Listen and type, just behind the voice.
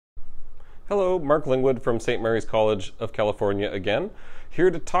Hello, Mark Lingwood from St. Mary's College of California again, here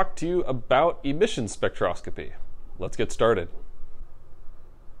to talk to you about emission spectroscopy. Let's get started.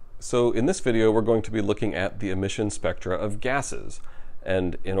 So in this video, we're going to be looking at the emission spectra of gases.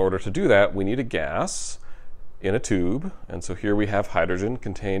 And in order to do that, we need a gas in a tube. And so here we have hydrogen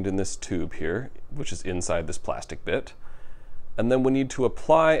contained in this tube here, which is inside this plastic bit. And then we need to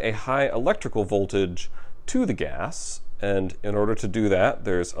apply a high electrical voltage to the gas. And in order to do that,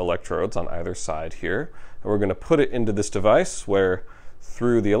 there's electrodes on either side here. And we're going to put it into this device where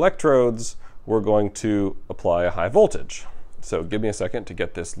through the electrodes, we're going to apply a high voltage. So give me a second to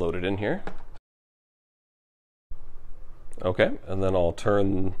get this loaded in here. Okay, and then I'll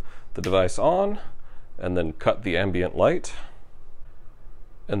turn the device on and then cut the ambient light.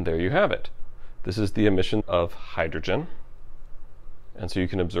 And there you have it. This is the emission of hydrogen. And so you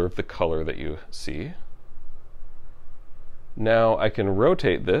can observe the color that you see. Now I can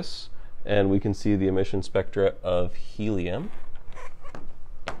rotate this and we can see the emission spectra of helium,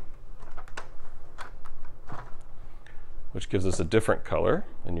 which gives us a different color,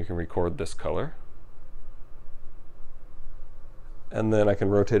 and you can record this color. And then I can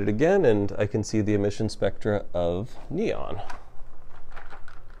rotate it again and I can see the emission spectra of neon,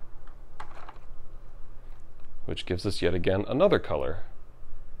 which gives us yet again another color.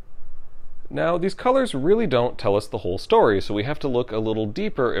 Now, these colors really don't tell us the whole story, so we have to look a little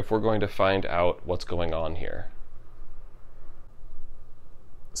deeper if we're going to find out what's going on here.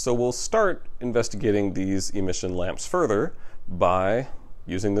 So we'll start investigating these emission lamps further by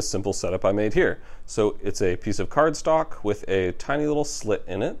using this simple setup I made here. So it's a piece of cardstock with a tiny little slit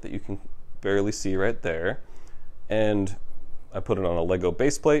in it that you can barely see right there. And I put it on a Lego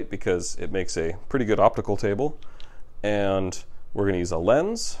base plate because it makes a pretty good optical table. And we're going to use a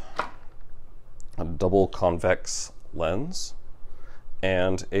lens, a double convex lens,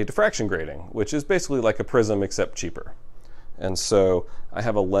 and a diffraction grating, which is basically like a prism except cheaper. And so I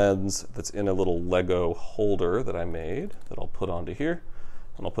have a lens that's in a little Lego holder that I made that I'll put onto here,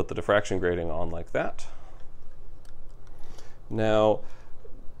 and I'll put the diffraction grating on like that. Now,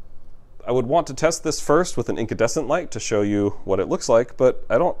 I would want to test this first with an incandescent light to show you what it looks like, but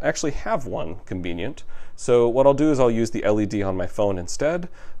I don't actually have one convenient. So what I'll do is I'll use the LED on my phone instead,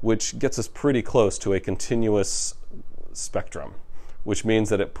 which gets us pretty close to a continuous spectrum, which means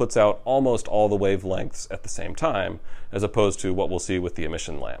that it puts out almost all the wavelengths at the same time, as opposed to what we'll see with the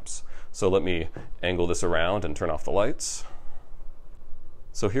emission lamps. So let me angle this around and turn off the lights.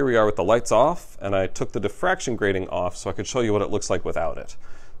 So here we are with the lights off, and I took the diffraction grating off so I could show you what it looks like without it.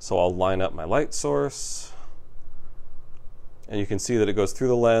 So I'll line up my light source, and you can see that it goes through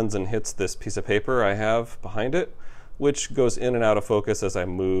the lens and hits this piece of paper I have behind it, which goes in and out of focus as I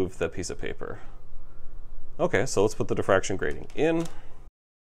move the piece of paper. Okay, so let's put the diffraction grating in.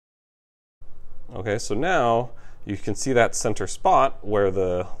 Okay, so now you can see that center spot where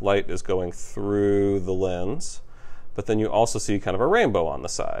the light is going through the lens, but then you also see kind of a rainbow on the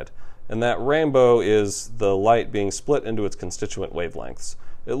side. And that rainbow is the light being split into its constituent wavelengths.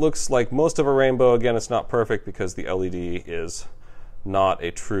 It looks like most of a rainbow. Again, it's not perfect because the LED is not a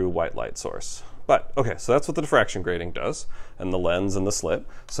true white light source. But okay, so that's what the diffraction grating does, and the lens and the slit.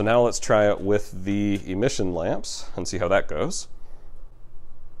 So now let's try it with the emission lamps and see how that goes.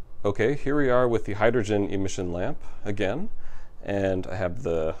 Okay, here we are with the hydrogen emission lamp again, and I have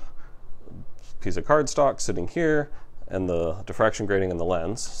the piece of cardstock sitting here and the diffraction grating and the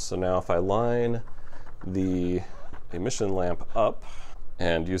lens. So now if I line the emission lamp up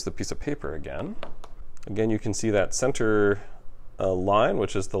and use the piece of paper again, you can see that center line,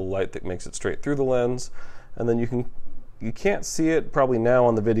 which is the light that makes it straight through the lens. And then you can't see it probably now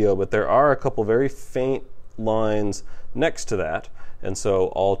on the video, but there are a couple very faint lines next to that. And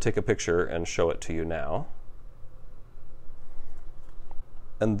so I'll take a picture and show it to you now.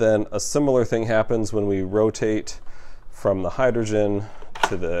 And then a similar thing happens when we rotate from the hydrogen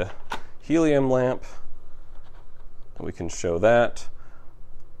to the helium lamp. We can show that.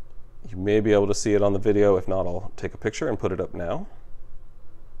 You may be able to see it on the video. If not, I'll take a picture and put it up now.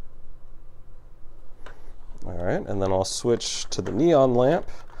 All right, and then I'll switch to the neon lamp,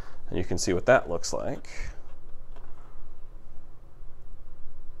 and you can see what that looks like.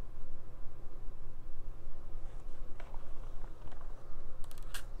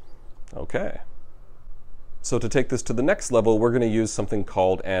 Okay. So to take this to the next level, we're going to use something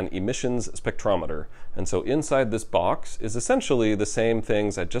called an emissions spectrometer. And so inside this box is essentially the same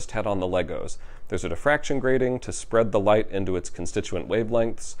things I just had on the Legos. There's a diffraction grating to spread the light into its constituent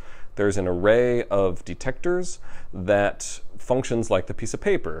wavelengths. There's an array of detectors that functions like the piece of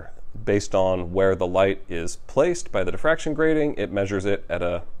paper based on where the light is placed by the diffraction grating, it measures it at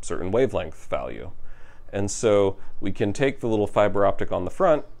a certain wavelength value. And so we can take the little fiber optic on the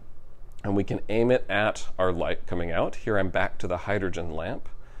front and we can aim it at our light coming out. Here I'm back to the hydrogen lamp.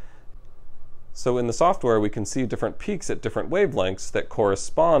 So in the software we can see different peaks at different wavelengths that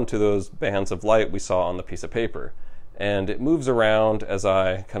correspond to those bands of light we saw on the piece of paper. And it moves around as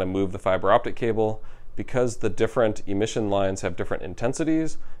I kind of move the fiber optic cable. Because the different emission lines have different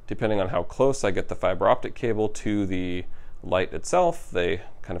intensities, depending on how close I get the fiber optic cable to the light itself, they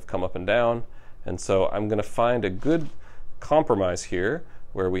kind of come up and down. And so I'm going to find a good compromise here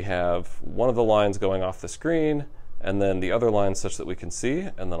where we have one of the lines going off the screen and then the other line such that we can see,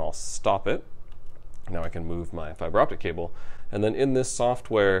 and then I'll stop it. Now I can move my fiber optic cable. And then in this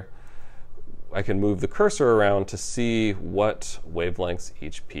software, I can move the cursor around to see what wavelengths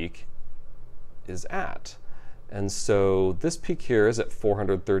each peak is at. And so this peak here is at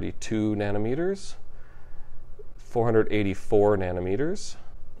 432 nanometers, 484 nanometers.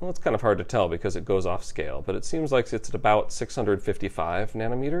 Well, it's kind of hard to tell because it goes off scale, but it seems like it's at about 655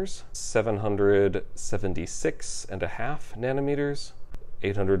 nanometers, 776.5 nanometers,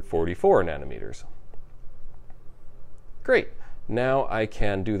 844 nanometers. Great. Now I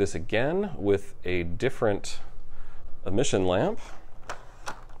can do this again with a different emission lamp.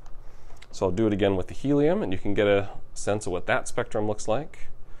 So I'll do it again with the helium, and you can get a sense of what that spectrum looks like.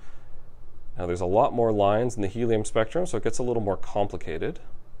 Now there's a lot more lines in the helium spectrum, so it gets a little more complicated.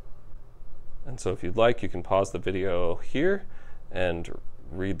 And so if you'd like, you can pause the video here and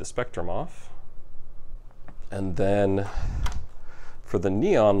read the spectrum off. And then for the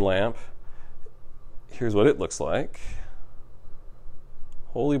neon lamp, here's what it looks like.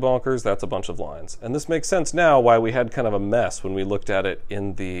 Holy bonkers, that's a bunch of lines. And this makes sense now why we had kind of a mess when we looked at it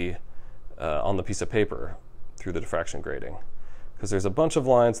in the on the piece of paper through the diffraction grating, because there's a bunch of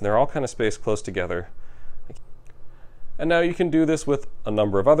lines and they're all kind of spaced close together. And now you can do this with a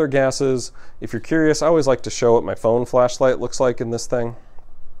number of other gases. If you're curious, I always like to show what my phone flashlight looks like in this thing,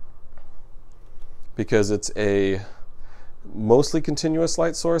 because it's a mostly continuous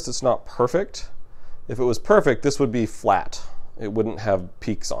light source. It's not perfect. If it was perfect, this would be flat. It wouldn't have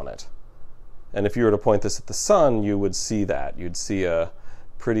peaks on it. And if you were to point this at the sun, you would see that. You'd see a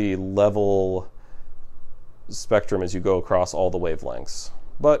pretty level spectrum as you go across all the wavelengths.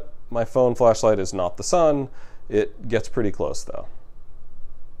 But my phone flashlight is not the sun. It gets pretty close though.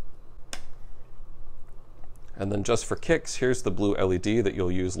 And then just for kicks, here's the blue LED that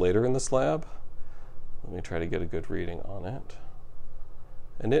you'll use later in this lab. Let me try to get a good reading on it.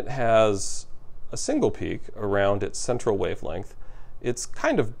 And it has a single peak around its central wavelength. It's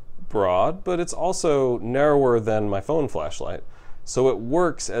kind of broad, but it's also narrower than my phone flashlight. So it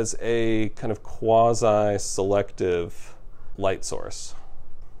works as a kind of quasi-selective light source.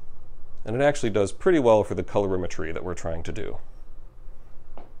 And it actually does pretty well for the colorimetry that we're trying to do.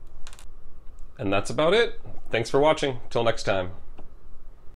 And that's about it. Thanks for watching. Till next time.